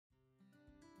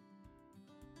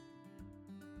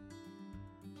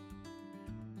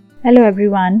Hello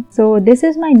everyone. So this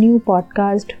is my new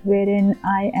podcast wherein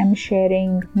I am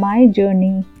sharing my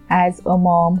journey as a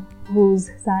mom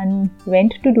whose son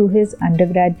went to do his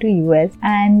undergrad to US,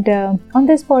 and on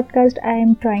this podcast I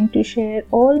am trying to share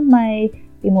all my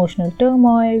emotional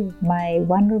turmoil, my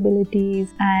vulnerabilities,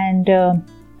 and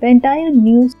the entire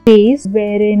new phase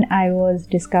wherein I was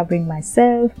discovering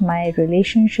myself, my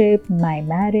relationship, my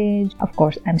marriage. Of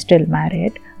course, I'm still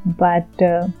married, but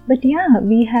yeah,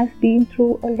 we have been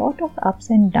through a lot of ups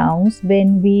and downs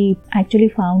when we actually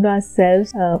found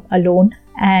ourselves alone.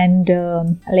 And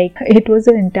it was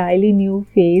an entirely new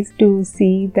phase to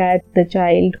see that the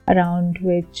child around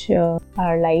which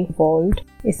our life evolved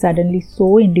is suddenly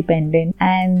so independent,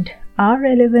 and our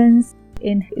relevance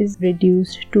in is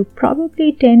reduced to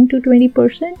probably 10 to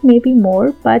 20%, maybe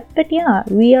more, but yeah,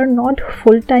 we are not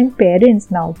full-time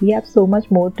parents now. We have so much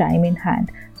more time in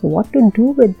hand. So what to do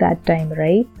with that time,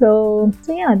 right? So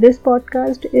yeah, this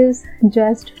podcast is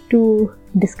just to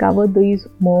discover these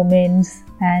moments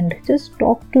and just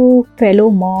talk to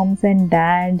fellow moms and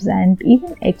dads and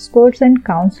even experts and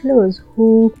counselors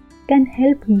who can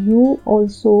help you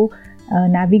also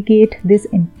navigate this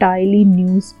entirely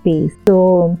new space.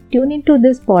 So tune into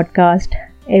this podcast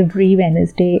every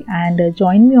Wednesday and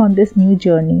join me on this new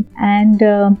journey, and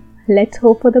let's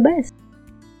hope for the best.